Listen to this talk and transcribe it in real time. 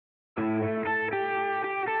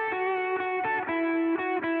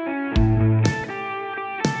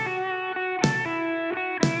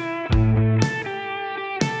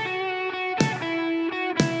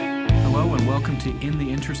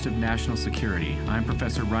Interest of National Security. I'm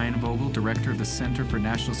Professor Ryan Vogel, Director of the Center for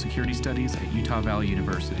National Security Studies at Utah Valley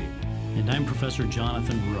University. And I'm Professor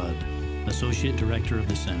Jonathan Rudd, Associate Director of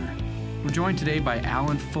the Center. We're joined today by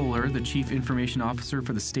Alan Fuller, the Chief Information Officer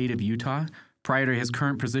for the state of Utah. Prior to his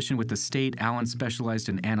current position with the state, Alan specialized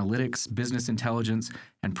in analytics, business intelligence,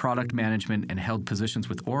 and product management and held positions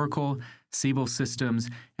with Oracle, Siebel Systems,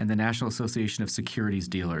 and the National Association of Securities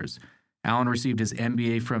Dealers. Alan received his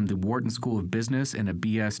MBA from the Wharton School of Business and a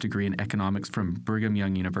BS degree in economics from Brigham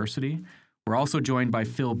Young University. We're also joined by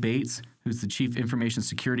Phil Bates, who's the Chief Information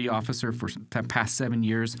Security Officer for the past 7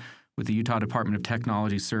 years with the Utah Department of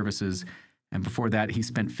Technology Services. And before that, he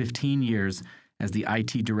spent 15 years as the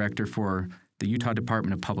IT Director for the Utah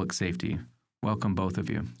Department of Public Safety. Welcome, both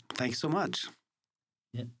of you. Thanks so much.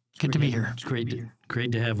 Yeah, Good to be here. It's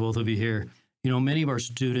great to have both of you here. You know, many of our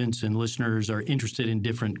students and listeners are interested in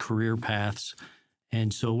different career paths.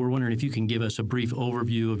 And so we're wondering if you can give us a brief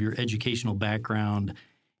overview of your educational background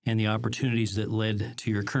and the opportunities that led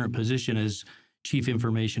to your current position as Chief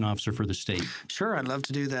Information Officer for the state. Sure, I'd love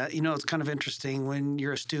to do that. You know, it's kind of interesting when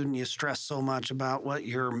you're a student, you stress so much about what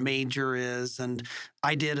your major is. And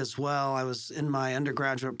I did as well. I was in my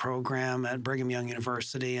undergraduate program at Brigham Young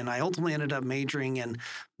University, and I ultimately ended up majoring in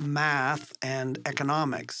math and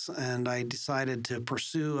economics. And I decided to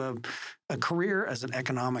pursue a career as an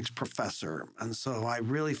economics professor. And so I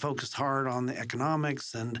really focused hard on the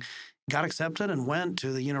economics and got accepted and went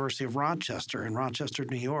to the University of Rochester in Rochester,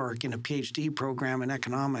 New York, in a PhD program in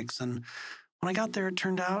economics. And when I got there, it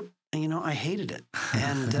turned out, you know, I hated it.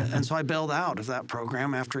 And so I bailed out of that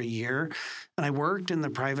program after a year. And I worked in the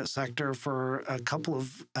private sector for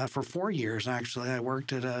for 4 years, actually. I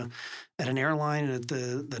worked at an airline at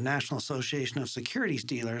the National Association of Securities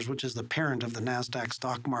Dealers, which is the parent of the NASDAQ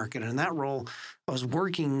stock market. And in that role, I was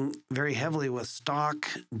working very heavily with stock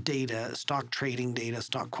data, stock trading data,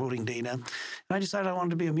 stock quoting data. And I decided I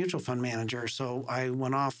wanted to be a mutual fund manager. So I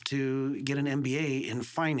went off to get an MBA in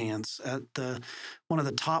finance at one of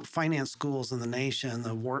the top finance schools in the nation,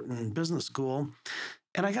 the Wharton Business School.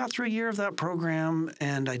 And I got through a year of that program,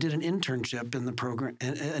 and I did an internship in the program,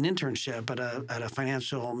 an internship at a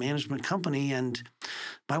financial management company. And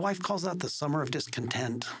my wife calls that the summer of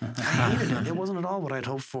discontent. I hated it. It wasn't at all what I'd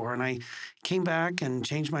hoped for. And I came back and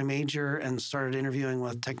changed my major and started interviewing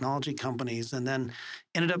with technology companies, and then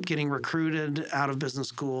ended up getting recruited out of business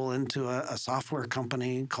school into a software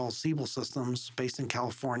company called Siebel Systems, based in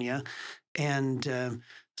California. And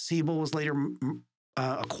Siebel was later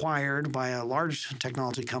acquired by a large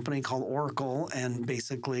technology company called Oracle. And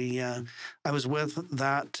basically, I was with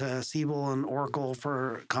that Siebel and Oracle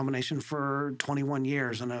for a combination for 21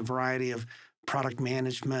 years in a variety of product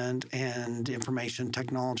management and information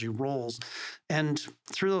technology roles. And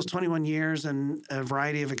through those 21 years and a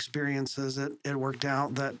variety of experiences, it worked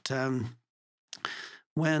out that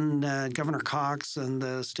when Governor Cox and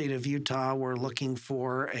the state of Utah were looking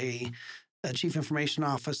for a Chief Information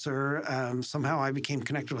Officer, somehow I became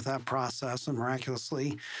connected with that process, and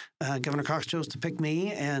miraculously, Governor Cox chose to pick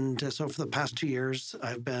me. And so for the past 2 years,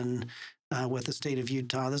 I've been with the state of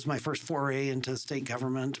Utah. This is my first foray into state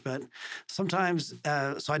government, but sometimes,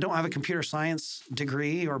 so I don't have a computer science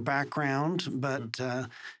degree or background, but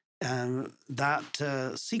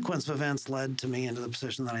that sequence of events led to me into the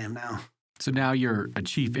position that I am now. So now you're a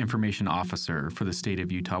Chief Information Officer for the state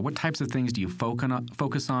of Utah. What types of things do you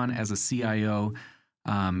focus on as a CIO,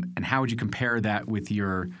 and how would you compare that with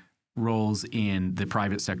your roles in the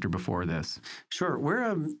private sector before this? Sure.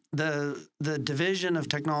 We're the Division of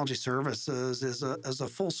Technology Services is a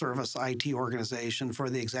full-service IT organization for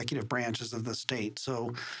the executive branches of the state.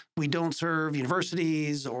 So we don't serve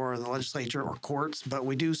universities or the legislature or courts, but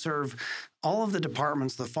we do serve all of the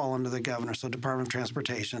departments that fall under the governor. So Department of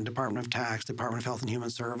Transportation, Department of Tax, Department of Health and Human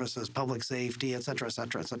Services, Public Safety, et cetera, et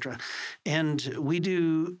cetera, et cetera. And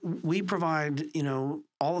we provide, you know,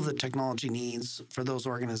 all of the technology needs for those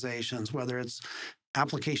organizations, whether it's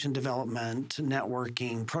application development,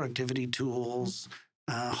 networking, productivity tools,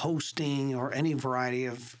 hosting, or any variety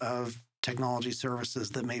of technology services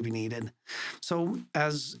that may be needed. So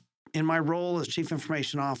as in my role as Chief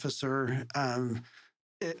Information Officer,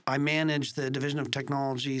 I manage the Division of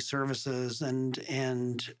Technology Services,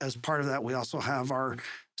 and as part of that, we also have our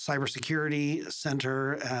Cybersecurity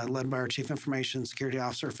Center led by our Chief Information Security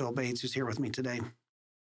Officer, Phil Bates, who's here with me today.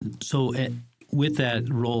 So with that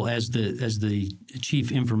role as the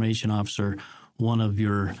Chief Information Officer, one of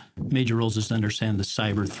your major roles is to understand the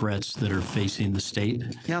cyber threats that are facing the state.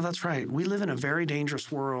 Yeah, that's right. We live in a very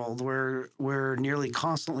dangerous world where we're nearly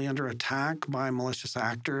constantly under attack by malicious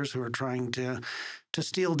actors who are trying to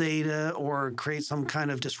steal data or create some kind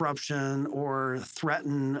of disruption or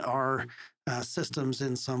threaten our systems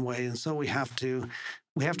in some way. And so we have to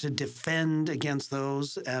defend against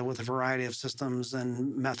those with a variety of systems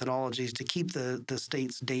and methodologies to keep the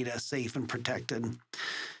state's data safe and protected.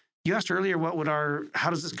 You asked earlier,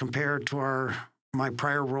 how does this compare to my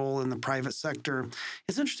prior role in the private sector?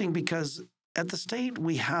 It's interesting because at the state,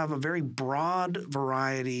 we have a very broad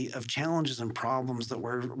variety of challenges and problems that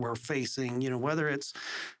we're facing, whether it's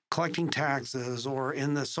collecting taxes or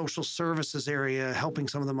in the social services area, helping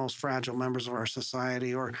some of the most fragile members of our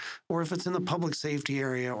society, or if it's in the public safety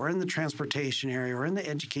area or in the transportation area or in the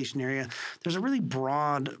education area. There's a really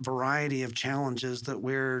broad variety of challenges that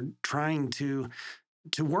we're trying to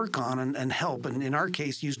work on and help, and in our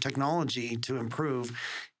case, use technology to improve.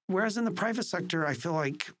 Whereas in the private sector, I feel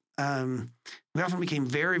like we often became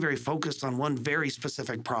very, very focused on one very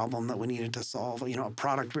specific problem that we needed to solve, a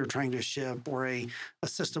product we were trying to ship or a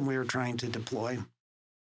system we were trying to deploy.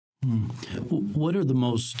 What are the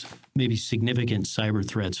most maybe significant cyber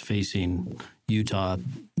threats facing Utah,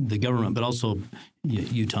 the government, but also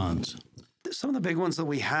Utahns? Some of the big ones that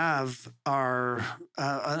we have are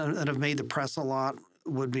that have made the press a lot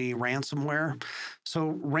would be ransomware.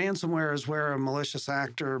 So ransomware is where a malicious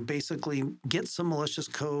actor basically gets some malicious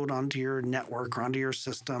code onto your network or onto your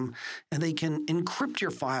system, and they can encrypt your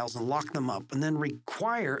files and lock them up and then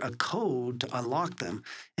require a code to unlock them.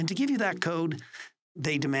 And to give you that code,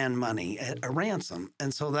 they demand money, a ransom.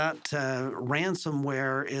 And so that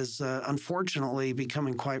ransomware is unfortunately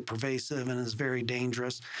becoming quite pervasive and is very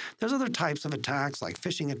dangerous. There's other types of attacks like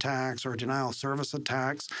phishing attacks or denial of service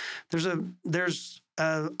attacks. There's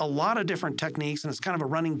a lot of different techniques, and it's kind of a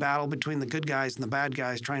running battle between the good guys and the bad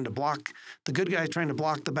guys trying to block the good guys, trying to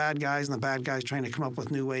block the bad guys, and the bad guys trying to come up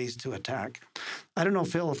with new ways to attack. I don't know,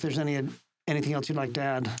 Phil, if there's anything else you'd like to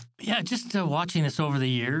add? Yeah, just watching this over the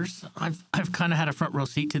years, I've kind of had a front row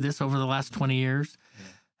seat to this over the last 20 years. Yeah.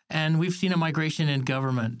 And we've seen a migration in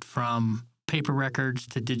government from paper records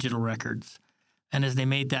to digital records. And as they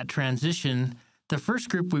made that transition, the first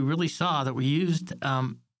group we really saw that we used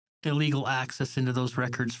illegal access into those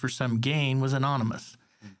records for some gain was anonymous.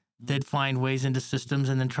 Mm-hmm. They'd find ways into systems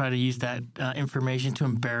and then try to use that information to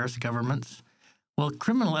embarrass governments. Well,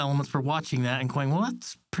 criminal elements were watching that and going, well,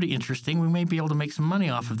 that's pretty interesting. We may be able to make some money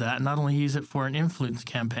off of that and not only use it for an influence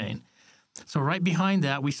campaign. So right behind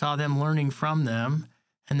that, we saw them learning from them,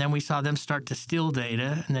 and then we saw them start to steal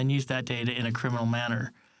data and then use that data in a criminal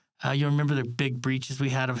manner. You remember the big breaches we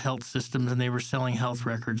had of health systems, and they were selling health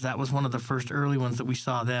records. That was one of the first early ones that we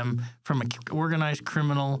saw them from an organized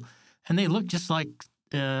criminal, and they looked just like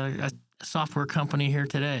a software company here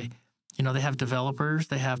today. They have developers,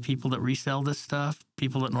 they have people that resell this stuff,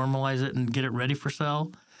 people that normalize it and get it ready for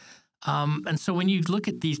sale. And so when you look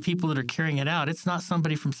at these people that are carrying it out, it's not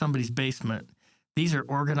somebody from somebody's basement. These are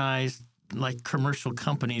organized, like commercial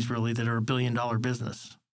companies, really, that are $1 billion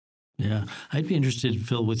business. Yeah. I'd be interested,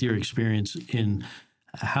 Phil, with your experience in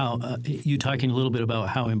how you talking a little bit about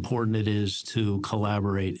how important it is to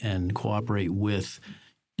collaborate and cooperate with,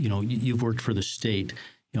 you've worked for the state.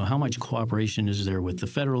 How much cooperation is there with the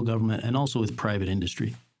federal government and also with private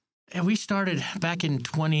industry? And we started back in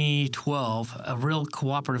 2012 a real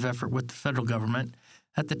cooperative effort with the federal government.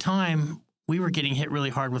 At the time, we were getting hit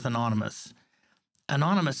really hard with Anonymous.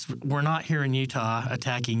 Anonymous were not here in Utah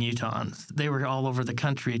attacking Utahns. They were all over the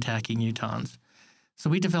country attacking Utahns. So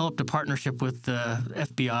we developed a partnership with the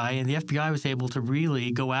FBI, and the FBI was able to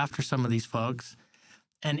really go after some of these folks.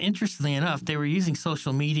 And interestingly enough, they were using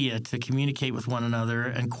social media to communicate with one another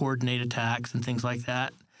and coordinate attacks and things like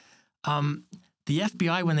that. The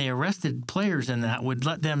FBI, when they arrested players in that, would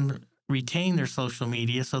let them retain their social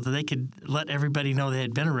media so that they could let everybody know they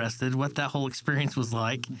had been arrested, what that whole experience was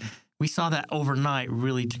like. Mm-hmm. We saw that overnight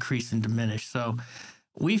really decrease and diminish. So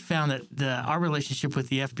we found that our relationship with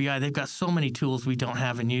the FBI, they've got so many tools we don't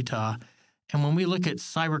have in Utah. And when we look at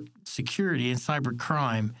cyber security and cyber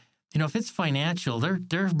crime, if it's financial,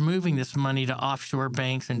 they're moving this money to offshore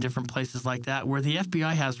banks and different places like that where the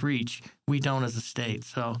FBI has reach. We don't as a state.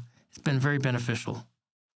 So it's been very beneficial.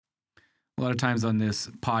 A lot of times on this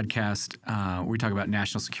podcast, we talk about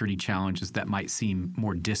national security challenges that might seem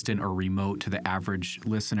more distant or remote to the average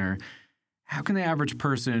listener. How can the average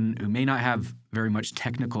person who may not have very much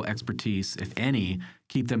technical expertise, if any,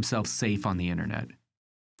 keep themselves safe on the internet?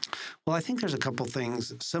 Well, I think there's a couple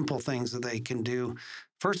things, simple things that they can do.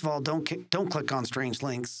 First of all, don't click on strange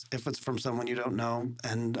links if it's from someone you don't know.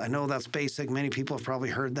 And I know that's basic. Many people have probably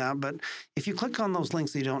heard that. But if you click on those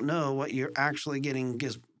links that you don't know, what you're actually getting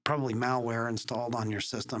is probably malware installed on your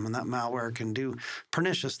system. And that malware can do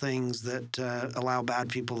pernicious things that allow bad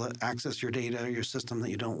people to access your data, your system that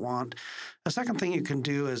you don't want. A second thing you can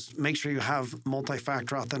do is make sure you have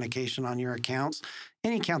multi-factor authentication on your accounts.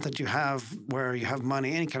 Any account that you have where you have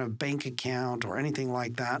money, any kind of bank account or anything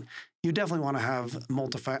like that, you definitely want to have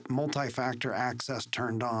multi-factor access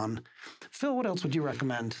turned on. Phil, what else would you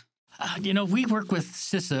recommend? We work with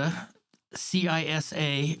CISA,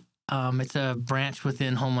 CISA. It's a branch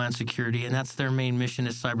within Homeland Security, and that's their main mission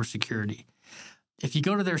is cybersecurity. If you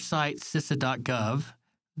go to their site, CISA.gov,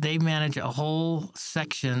 they manage a whole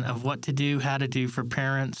section of what to do, how to do for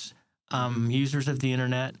parents, users of the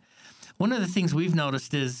internet. One of the things we've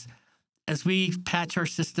noticed is as we patch our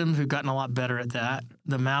systems, we've gotten a lot better at that.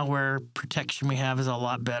 The malware protection we have is a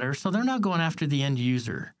lot better. So they're not going after the end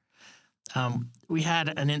user. We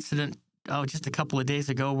had an incident just a couple of days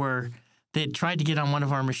ago where they had tried to get on one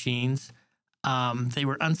of our machines. They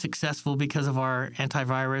were unsuccessful because of our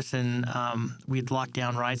antivirus, and we had locked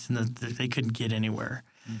down rights, and they couldn't get anywhere.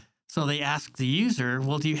 So they asked the user,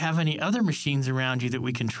 well, do you have any other machines around you that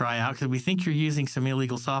we can try out? Because we think you're using some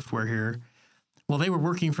illegal software here. Well, they were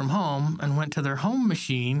working from home and went to their home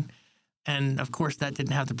machine. And, of course, that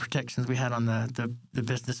didn't have the protections we had on the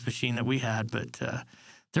business machine that we had. But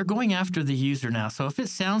they're going after the user now. So if it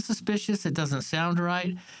sounds suspicious, it doesn't sound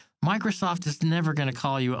right, Microsoft is never going to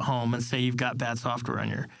call you at home and say you've got bad software on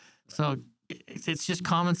your. So it's just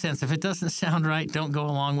common sense. If it doesn't sound right, don't go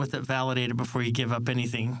along with it. Validate it before you give up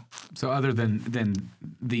anything. So other than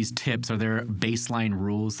these tips, are there baseline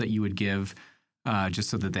rules that you would give just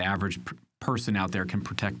so that the average person out there can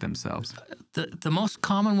protect themselves? The most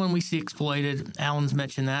common one we see exploited, Alan's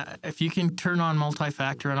mentioned that. If you can turn on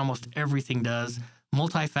multi-factor, and almost everything does,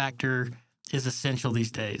 multi-factor is essential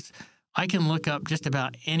these days. I can look up just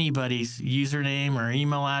about anybody's username or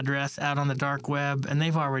email address out on the dark web, and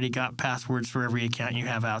they've already got passwords for every account you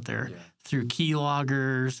have out there through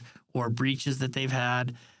keyloggers or breaches that they've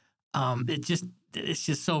had. It's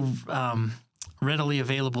just so readily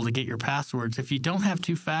available to get your passwords. If you don't have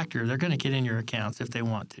two-factor, they're going to get in your accounts if they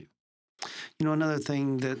want to. Another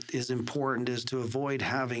thing that is important is to avoid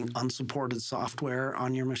having unsupported software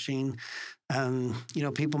on your machine.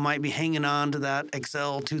 People might be hanging on to that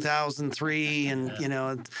Excel 2003 and,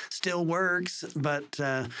 it still works. But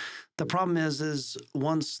the problem is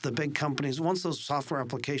once the big companies, once those software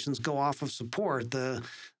applications go off of support, the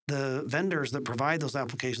vendors that provide those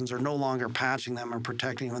applications are no longer patching them or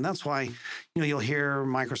protecting them. And that's why, you'll hear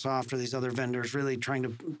Microsoft or these other vendors really trying to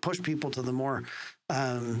push people to the more,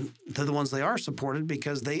 to the ones they are supported,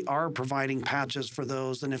 because they are providing patches for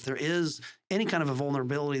those. And if there is any kind of a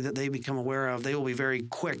vulnerability that they become aware of, they will be very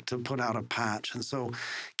quick to put out a patch. And so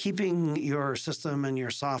keeping your system and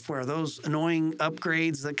your software, those annoying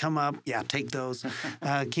upgrades that come up, take those.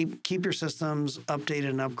 Keep your systems updated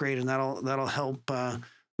and upgraded, and that'll help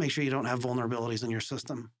make sure you don't have vulnerabilities in your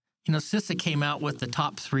system. CISA came out with the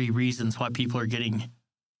top 3 reasons why people are getting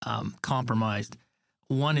compromised.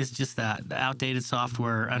 One is just that, the outdated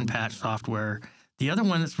software, unpatched software. The other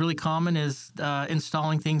one that's really common is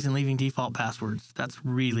installing things and leaving default passwords. That's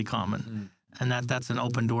really common. And that's an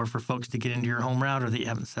open door for folks to get into your home router that you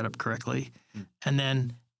haven't set up correctly. And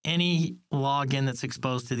then any login that's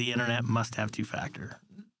exposed to the internet must have two-factor.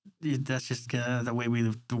 That's just the way we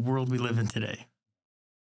live, the world we live in today.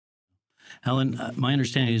 Alan, my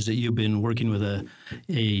understanding is that you've been working with a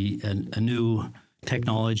new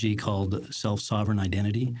technology called self-sovereign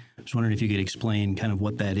identity. I was wondering if you could explain kind of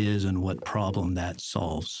what that is and what problem that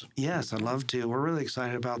solves. Yes, I'd love to. We're really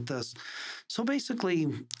excited about this. So basically,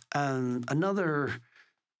 another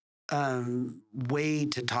way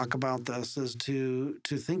to talk about this is to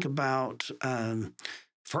think about,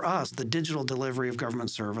 for us, the digital delivery of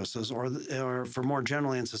government services, or for more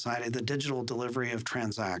generally in society, the digital delivery of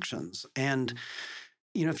transactions. And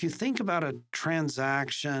if you think about a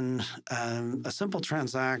transaction, a simple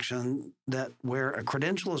transaction where a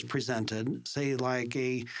credential is presented, say like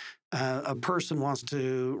a person wants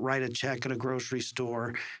to write a check at a grocery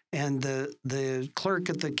store, and the clerk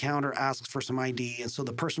at the counter asks for some ID, and so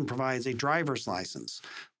the person provides a driver's license.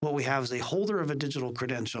 What we have is a holder of a digital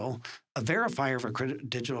credential, a verifier of a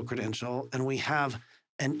digital credential, and we have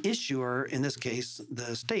an issuer, in this case,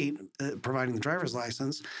 the state providing the driver's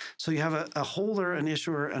license. So you have a holder, an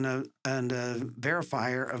issuer, and a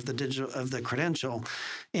verifier of the credential.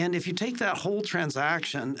 And if you take that whole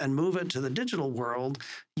transaction and move it to the digital world,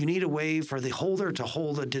 you need a way for the holder to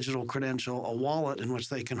hold a digital credential, a wallet in which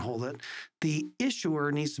they can hold it. The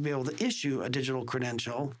issuer needs to be able to issue a digital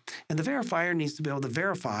credential, and the verifier needs to be able to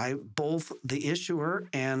verify both the issuer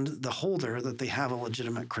and the holder that they have a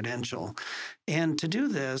legitimate credential. And to do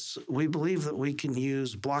this, we believe that we can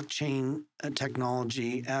use blockchain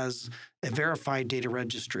technology as a verified data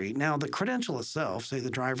registry. Now, the credential itself, say the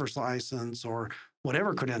driver's license or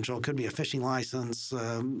whatever credential, could be a fishing license,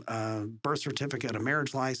 a birth certificate, a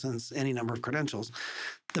marriage license, any number of credentials.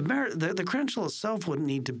 The credential itself wouldn't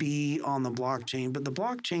need to be on the blockchain, but the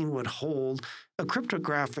blockchain would hold a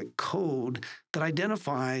cryptographic code that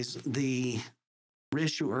identifies the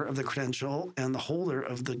issuer of the credential and the holder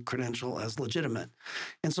of the credential as legitimate.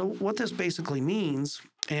 And so what this basically means,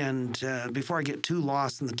 and before I get too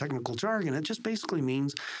lost in the technical jargon, it just basically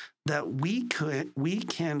means that we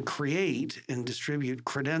can create and distribute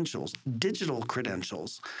credentials, digital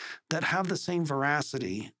credentials, that have the same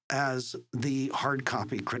veracity as the hard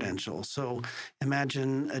copy credential. So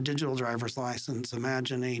imagine a digital driver's license,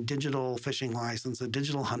 imagine a digital fishing license, a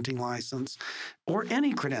digital hunting license, or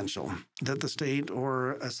any credential that the state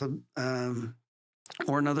or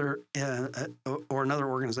another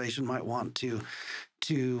organization might want to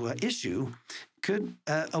issue. Could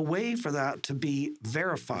a way for that to be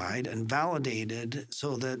verified and validated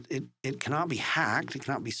so that it cannot be hacked, it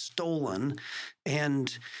cannot be stolen,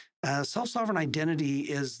 and self-sovereign identity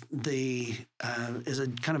is a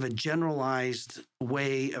kind of a generalized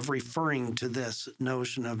way of referring to this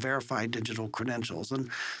notion of verified digital credentials. And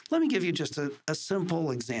let me give you just a simple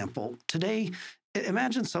example. Today,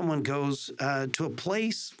 imagine someone goes to a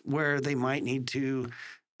place where they might need to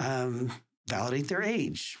validate their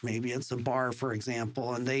age. Maybe it's a bar, for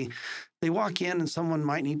example, and they walk in and someone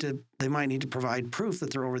might need to provide proof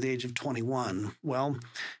that they're over the age of 21. Well,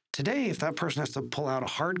 today, if that person has to pull out a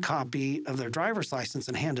hard copy of their driver's license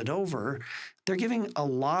and hand it over, they're giving a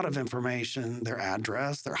lot of information: their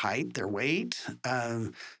address, their height, their weight,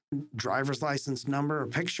 driver's license number, a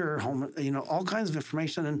picture, home, all kinds of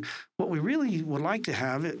information. And what we really would like to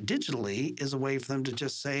have it digitally is a way for them to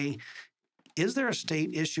just say, is there a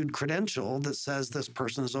state-issued credential that says this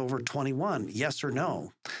person is over 21? Yes or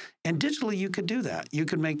no? And digitally, you could do that. You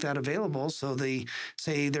could make that available. So they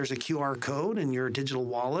say there's a QR code in your digital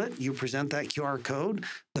wallet. You present that QR code.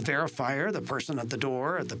 The verifier, the person at the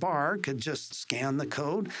door, at the bar, could just scan the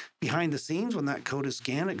code. Behind the scenes, when that code is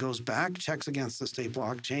scanned, it goes back, checks against the state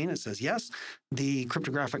blockchain. It says, yes, the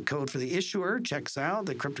cryptographic code for the issuer checks out.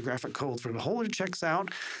 The cryptographic code for the holder checks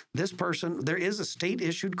out. This person, there is a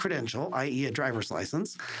state-issued credential, i.e. a driver's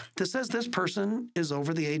license, that says this person is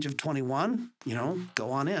over the age of 21.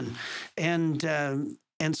 Go on in. And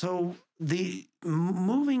so the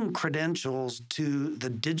moving credentials to the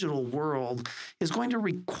digital world is going to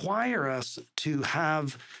require us to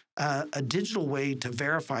have a digital way to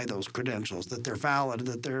verify those credentials, that they're valid,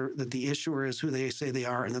 that the issuer is who they say they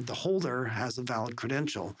are, and that the holder has a valid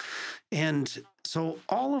credential. And so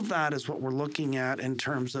all of that is what we're looking at in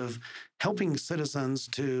terms of helping citizens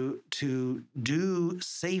to do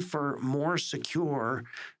safer, more secure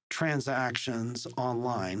transactions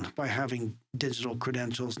online by having digital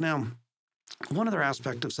credentials. Now, one other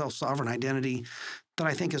aspect of self-sovereign identity that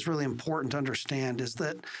I think is really important to understand is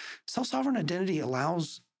that self-sovereign identity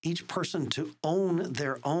allows each person to own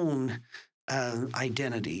their own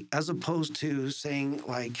identity, as opposed to saying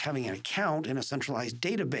like having an account in a centralized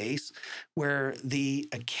database where the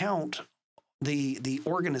account, the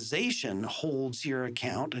organization holds your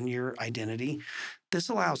account and your identity. This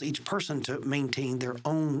allows each person to maintain their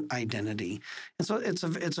own identity, and so it's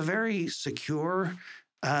a very secure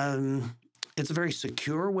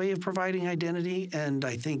way of providing identity, and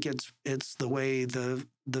I think it's the way the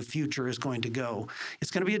future is going to go.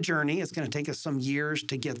 It's going to be a journey. It's going to take us some years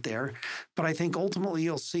to get there, but I think ultimately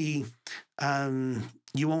you'll see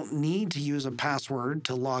you won't need to use a password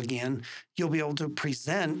to log in. You'll be able to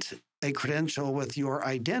present a credential with your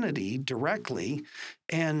identity directly,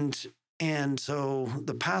 and so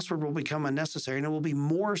the password will become unnecessary, and it will be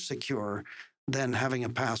more secure than having a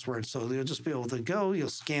password. So you'll just be able to go, you'll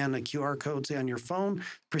scan a QR code, say on your phone,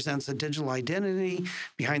 presents a digital identity.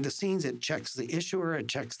 Behind the scenes, it checks the issuer, it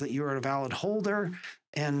checks that you're a valid holder.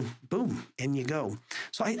 and boom, in you go.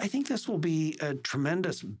 So I think this will be a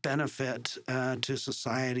tremendous benefit to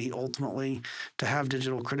society ultimately, to have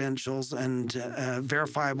digital credentials and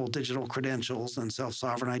verifiable digital credentials and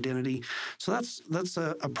self-sovereign identity. So that's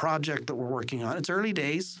a project that we're working on. It's early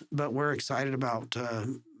days, but we're excited about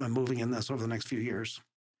moving in this over the next few years.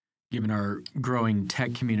 Given our growing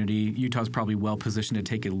tech community, Utah's probably well positioned to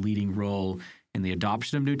take a leading role in the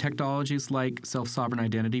adoption of new technologies like self-sovereign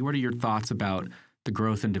identity. What are your thoughts about the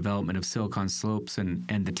growth and development of Silicon Slopes and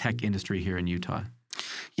the tech industry here in Utah?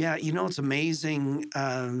 Yeah, it's amazing.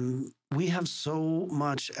 We have so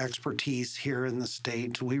much expertise here in the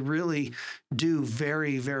state. We really do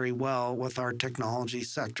very, very well with our technology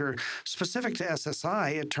sector. Specific to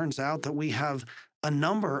SSI, it turns out that we have a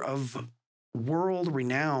number of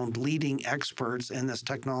world-renowned leading experts in this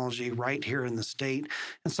technology right here in the state.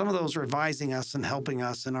 And some of those are advising us and helping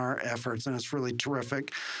us in our efforts, and it's really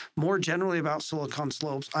terrific. More generally about Silicon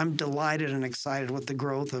Slopes, I'm delighted and excited with the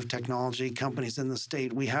growth of technology companies in the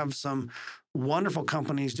state. We have some wonderful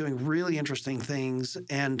companies doing really interesting things,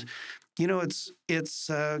 and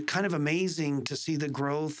it's kind of amazing to see the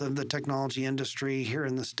growth of the technology industry here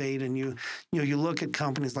in the state. And you look at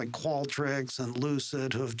companies like Qualtrics and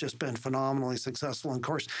Lucid, who have just been phenomenally successful. And of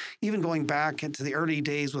course, even going back into the early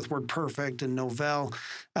days with WordPerfect and Novell,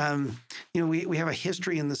 we have a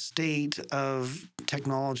history in the state of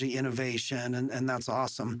technology innovation, and that's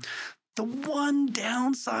awesome. The one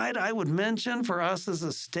downside I would mention for us as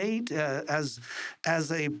a state, as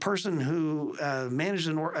a person who managed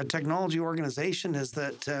a technology organization, is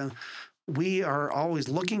that we are always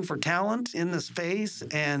looking for talent in the space,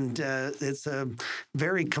 and it's a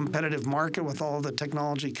very competitive market with all the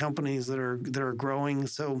technology companies that are growing.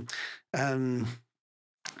 So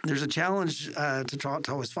there's a challenge to try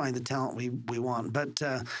to always find the talent we want, but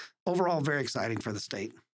overall, very exciting for the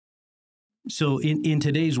state. So in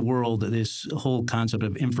today's world, this whole concept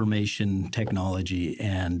of information technology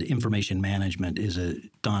and information management is a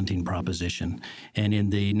daunting proposition. And in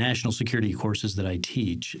the national security courses that I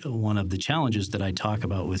teach, one of the challenges that I talk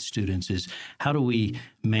about with students is how do we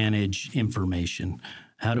manage information?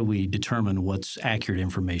 How do we determine what's accurate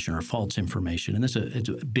information or false information? And it's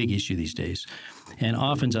a big issue these days. And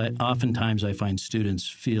oftentimes I find students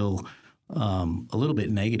feel a little bit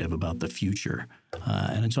negative about the future.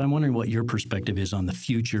 And so I'm wondering what your perspective is on the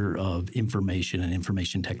future of information and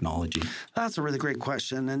information technology. That's a really great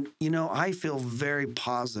question. And, I feel very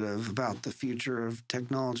positive about the future of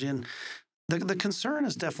technology. And the concern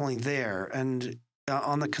is definitely there. And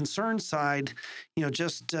on the concern side,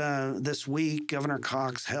 just this week, Governor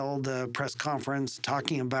Cox held a press conference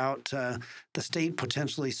talking about the state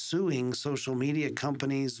potentially suing social media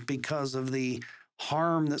companies because of the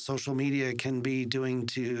harm that social media can be doing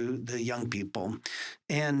to the young people.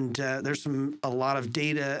 And there's a lot of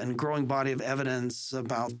data and growing body of evidence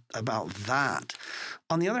about that.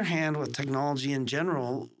 On the other hand, with technology in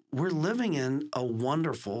general, we're living in a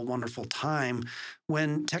wonderful, wonderful time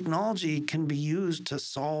when technology can be used to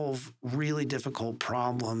solve really difficult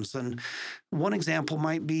problems. And one example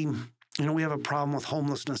might be, we have a problem with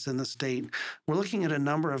homelessness in the state. We're looking at a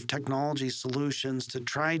number of technology solutions to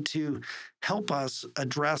try to help us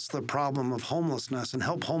address the problem of homelessness and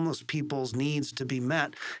help homeless people's needs to be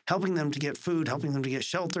met, helping them to get food, helping them to get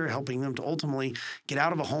shelter, helping them to ultimately get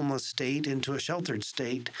out of a homeless state into a sheltered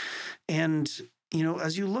state. And,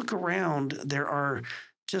 as you look around, there are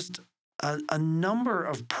just a number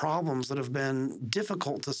of problems that have been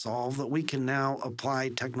difficult to solve that we can now apply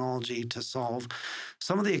technology to solve.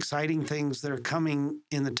 Some of the exciting things that are coming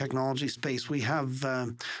in the technology space, we have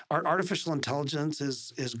our artificial intelligence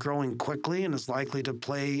is growing quickly and is likely to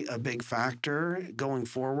play a big factor going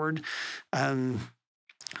forward.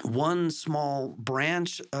 One small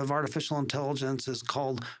branch of artificial intelligence is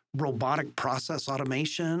called robotic process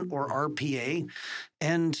automation, or RPA.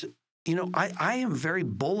 And I am very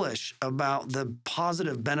bullish about the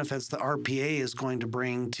positive benefits that RPA is going to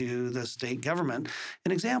bring to the state government.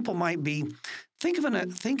 An example might be, think of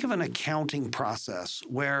an accounting process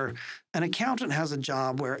where an accountant has a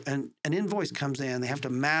job where an invoice comes in. They have to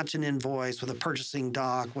match an invoice with a purchasing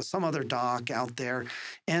doc, with some other doc out there.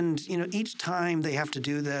 And, each time they have to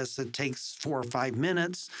do this, it takes 4 or 5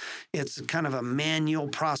 minutes. It's kind of a manual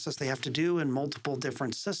process they have to do in multiple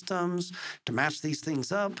different systems to match these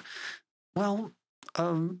things up. Well,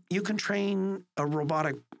 you can train a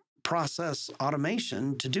robotic process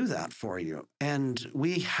automation to do that for you. And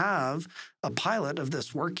we have a pilot of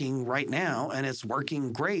this working right now, and it's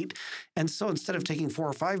working great. And so instead of taking 4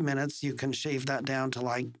 or 5 minutes, you can shave that down to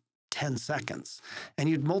like 10 seconds. And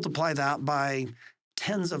you'd multiply that by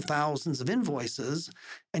tens of thousands of invoices,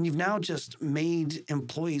 and you've now just made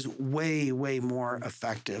employees way, way more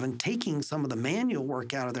effective and taking some of the manual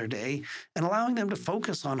work out of their day and allowing them to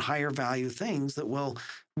focus on higher value things that will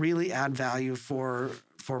really add value for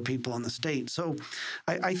people in the state. So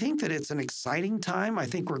I think that it's an exciting time. I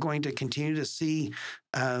think we're going to continue to see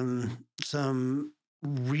some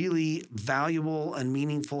really valuable and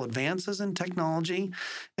meaningful advances in technology.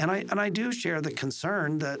 And I do share the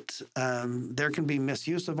concern that there can be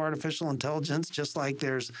misuse of artificial intelligence, just like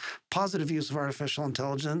there's positive use of artificial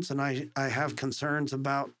intelligence. And I have concerns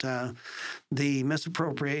about the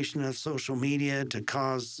misappropriation of social media to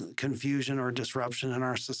cause confusion or disruption in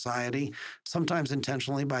our society, sometimes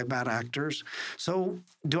intentionally by bad actors. So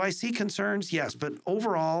do I see concerns? Yes. But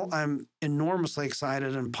overall, I'm enormously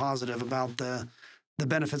excited and positive about the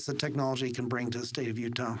benefits that technology can bring to the state of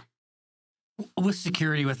Utah. With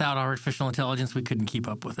security, without artificial intelligence, we couldn't keep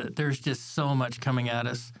up with it. There's just so much coming at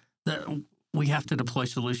us that we have to deploy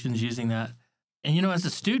solutions using that. And, as a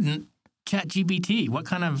student, ChatGPT, what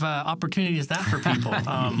kind of opportunity is that for people?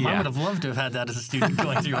 I would have loved to have had that as a student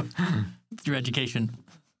going through education.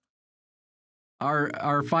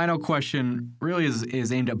 Our final question really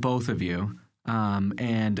is aimed at both of you.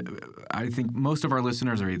 And I think most of our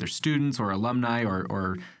listeners are either students or alumni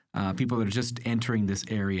or people that are just entering this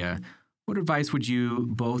area. What advice would you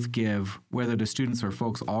both give, whether to students or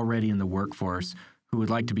folks already in the workforce who would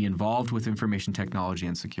like to be involved with information technology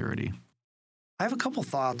and security? I have a couple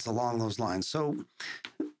thoughts along those lines. So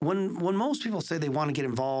when most people say they want to get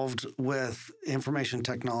involved with information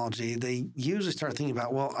technology, they usually start thinking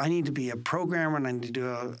about, well, I need to be a programmer and I need to do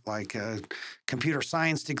a computer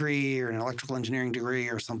science degree or an electrical engineering degree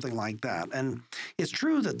or something like that. And it's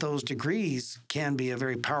true that those degrees can be a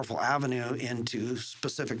very powerful avenue into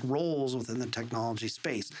specific roles within the technology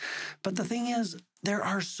space. But the thing is, there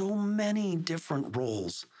are so many different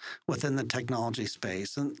roles within the technology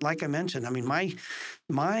space. And like I mentioned, I mean,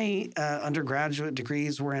 my undergraduate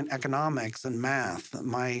degrees were in economics and math.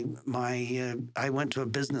 I went to a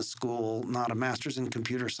business school, not a master's in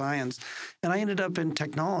computer science, and I ended up in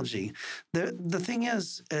technology. The thing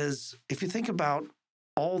is if you think about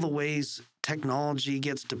all the ways technology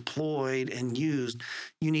gets deployed and used,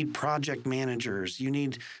 you need project managers, you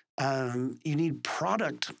need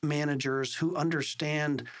product managers who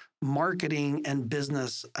understand marketing and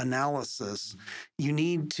business analysis. You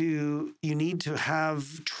need to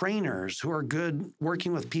have trainers who are good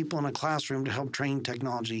working with people in a classroom to help train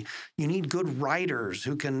technology. You need good writers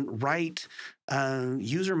who can write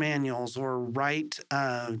user manuals or write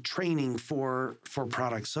training for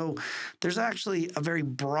products. So there's actually a very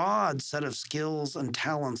broad set of skills and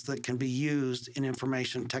talents that can be used in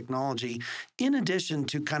information technology, in addition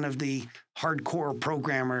to kind of the hardcore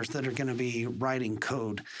programmers that are going to be writing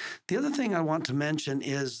code. The other thing I want to mention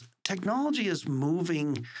is technology is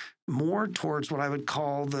moving more towards what I would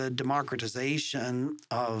call the democratization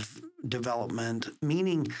of development,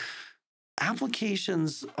 meaning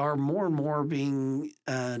applications are more and more being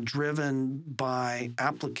driven by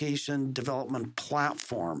application development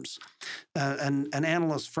platforms. An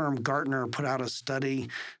analyst firm, Gartner, put out a study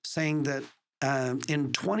saying that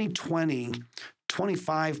in 2020,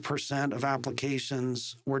 25% of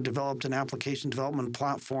applications were developed in application development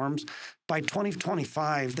platforms. By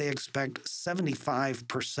 2025, they expect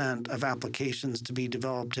 75% of applications to be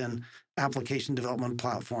developed in application development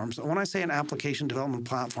platforms. And when I say an application development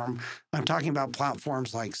platform, I'm talking about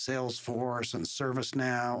platforms like Salesforce and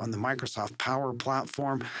ServiceNow and the Microsoft Power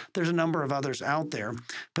Platform. There's a number of others out there,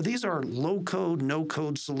 but these are low-code,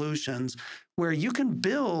 no-code solutions where you can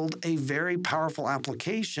build a very powerful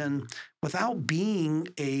application without being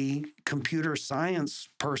a computer science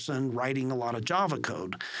person writing a lot of Java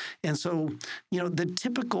code. And so, the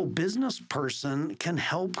typical business person can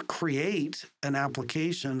help create an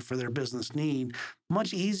application for their business need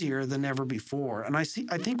much easier than ever before. And I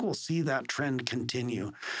think we'll see that trend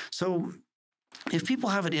continue. So if people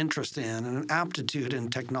have an interest in and an aptitude in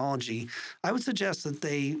technology, I would suggest that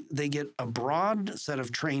they get a broad set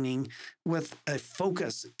of training with a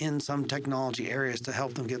focus in some technology areas to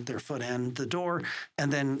help them get their foot in the door,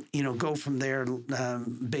 and then go from there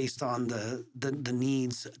based on the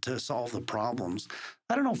needs to solve the problems.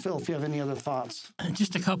 I don't know, Phil, if you have any other thoughts.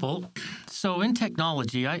 Just a couple. So in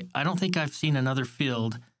technology, I don't think I've seen another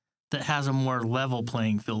field that has a more level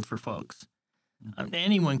playing field for folks.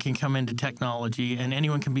 Anyone can come into technology and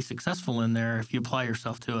anyone can be successful in there if you apply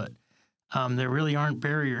yourself to it. There really aren't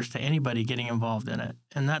barriers to anybody getting involved in it.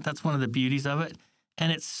 And that's one of the beauties of it.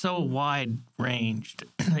 And it's so wide ranged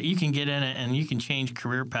that you can get in it and you can change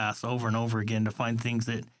career paths over and over again to find things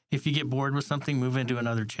that if you get bored with something, move into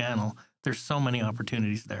another channel. There's so many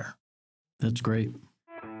opportunities there. That's great.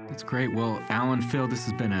 That's great. Well, Alan, Phil, this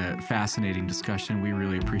has been a fascinating discussion. We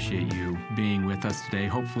really appreciate you being with us today.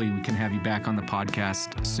 Hopefully we can have you back on the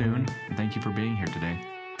podcast soon. And thank you for being here today.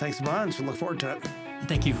 Thanks a bunch. We look forward to it.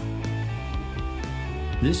 Thank you.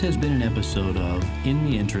 This has been an episode of In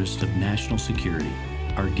the Interest of National Security.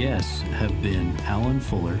 Our guests have been Alan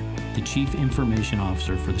Fuller, the Chief Information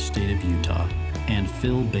Officer for the state of Utah, and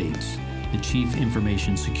Phil Bates, the Chief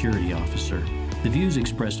Information Security Officer. The views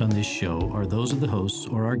expressed on this show are those of the hosts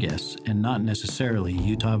or our guests, and not necessarily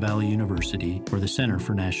Utah Valley University or the Center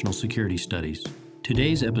for National Security Studies.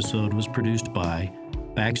 Today's episode was produced by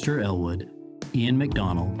Baxter Elwood, Ian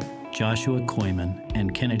McDonald, Joshua Koyman,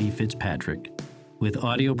 and Kennedy Fitzpatrick, with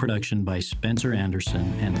audio production by Spencer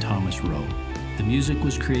Anderson and Thomas Rowe. The music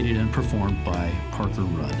was created and performed by Parker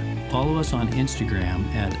Rudd. Follow us on Instagram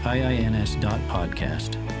at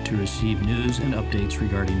iins.podcast to receive news and updates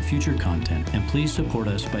regarding future content, and please support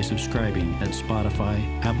us by subscribing at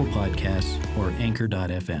Spotify, Apple Podcasts, or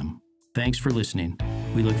Anchor.fm. Thanks for listening.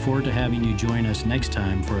 We look forward to having you join us next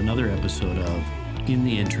time for another episode of In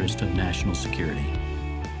the Interest of National Security.